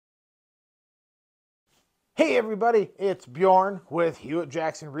Hey everybody, it's Bjorn with Hewitt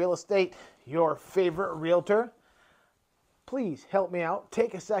Jackson Real Estate, your favorite realtor. Please help me out.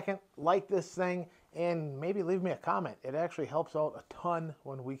 Take a second, like this thing, and maybe leave me a comment. It actually helps out a ton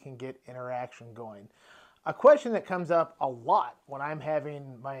when we can get interaction going. A question that comes up a lot when I'm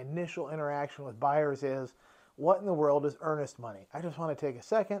having my initial interaction with buyers is, what in the world is earnest money? I just want to take a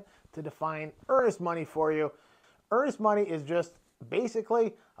second to define earnest money for you. Earnest money is just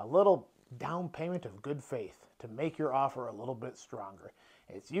basically a little down payment of good faith to make your offer a little bit stronger.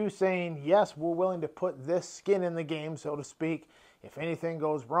 It's you saying, yes, we're willing to put this skin in the game, so to speak. If anything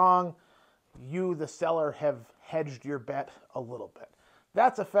goes wrong, you, the seller, have hedged your bet a little bit.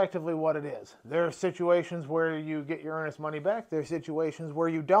 That's effectively what it is. There are situations where you get your earnest money back. There are situations where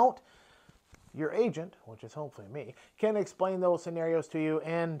you don't. Your agent, which is hopefully me, can explain those scenarios to you,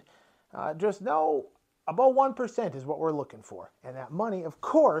 and just know about 1% is what we're looking for. And that money, of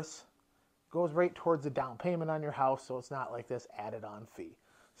course, goes right towards the down payment on your house, so it's not like this added on fee.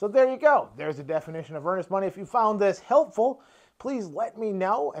 So there you go. There's a definition of earnest money. If you found this helpful, please let me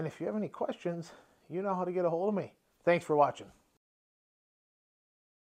know. And if you have any questions, you know how to get a hold of me. Thanks for watching.